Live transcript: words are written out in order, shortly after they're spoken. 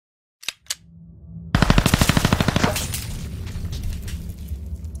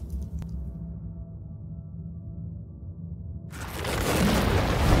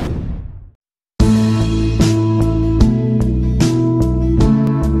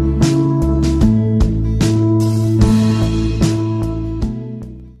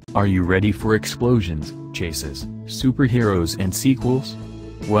Are you ready for explosions, chases, superheroes and sequels?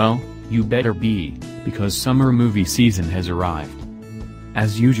 Well, you better be, because summer movie season has arrived.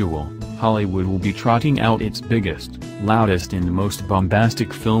 As usual, Hollywood will be trotting out its biggest, loudest and most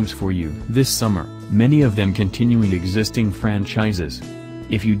bombastic films for you this summer, many of them continuing existing franchises.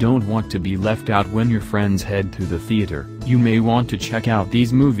 If you don't want to be left out when your friends head to the theater, you may want to check out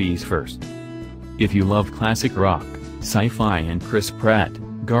these movies first. If you love classic rock, sci-fi and Chris Pratt,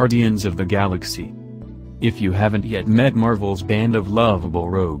 Guardians of the Galaxy. If you haven't yet met Marvel's band of lovable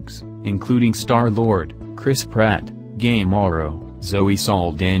rogues, including Star-Lord, Chris Pratt, Gamora, Zoe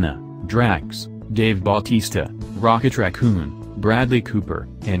Saldana, Drax, Dave Bautista, Rocket Raccoon, Bradley Cooper,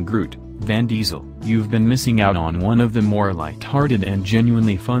 and Groot, Van Diesel, you've been missing out on one of the more light-hearted and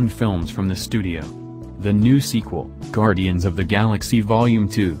genuinely fun films from the studio. The new sequel, Guardians of the Galaxy Volume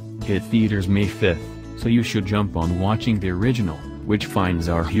 2, hit theaters May 5th, so you should jump on watching the original, which finds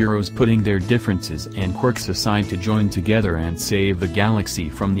our heroes putting their differences and quirks aside to join together and save the galaxy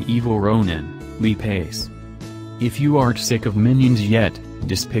from the evil Ronin, Lee Pace. If you aren't sick of Minions yet,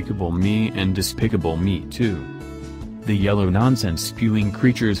 Despicable Me and Despicable Me 2. The yellow nonsense spewing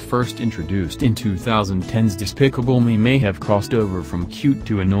creatures first introduced in 2010's Despicable Me may have crossed over from cute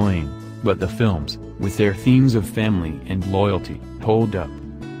to annoying, but the films, with their themes of family and loyalty, hold up.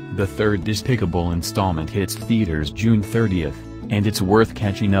 The third Despicable installment hits theaters June 30th, and it's worth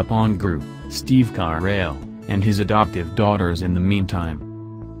catching up on Gru, Steve Carell, and his adoptive daughters in the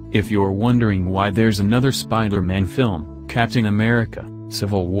meantime. If you're wondering why there's another Spider-Man film, Captain America,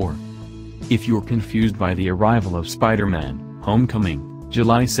 Civil War. If you're confused by the arrival of Spider-Man, Homecoming,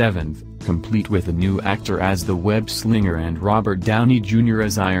 July 7th, complete with a new actor as the web slinger and Robert Downey Jr.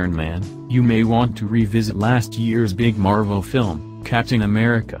 as Iron Man, you may want to revisit last year's big Marvel film, Captain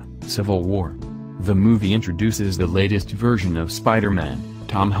America, Civil War. The movie introduces the latest version of Spider-Man,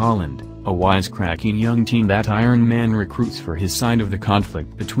 Tom Holland, a wisecracking young teen that Iron Man recruits for his side of the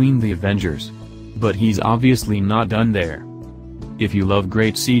conflict between the Avengers. But he's obviously not done there. If you love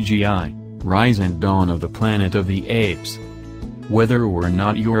great CGI, Rise and Dawn of the Planet of the Apes. Whether or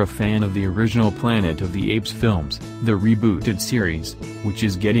not you're a fan of the original Planet of the Apes films, the rebooted series, which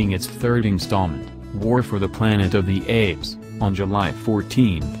is getting its third installment, War for the Planet of the Apes, on July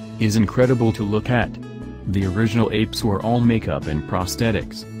 14th, is incredible to look at. The original apes were all makeup and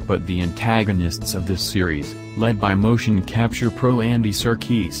prosthetics, but the antagonists of this series, led by motion capture pro Andy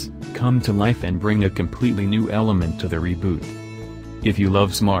Serkis, come to life and bring a completely new element to the reboot. If you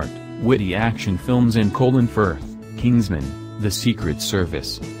love smart, witty action films and Colin Firth, Kingsman, The Secret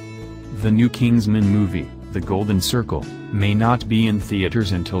Service. The new Kingsman movie, The Golden Circle, may not be in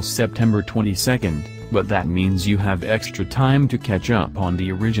theaters until September 22nd, but that means you have extra time to catch up on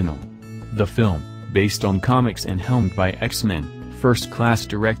the original. The film, based on comics and helmed by X-Men, First-Class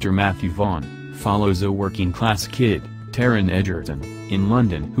director Matthew Vaughn, follows a working-class kid, Taron Egerton, in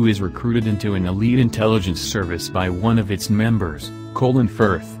London who is recruited into an elite intelligence service by one of its members, Colin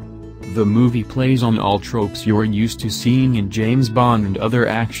Firth. The movie plays on all tropes you're used to seeing in James Bond and other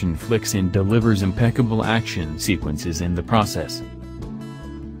action flicks and delivers impeccable action sequences in the process.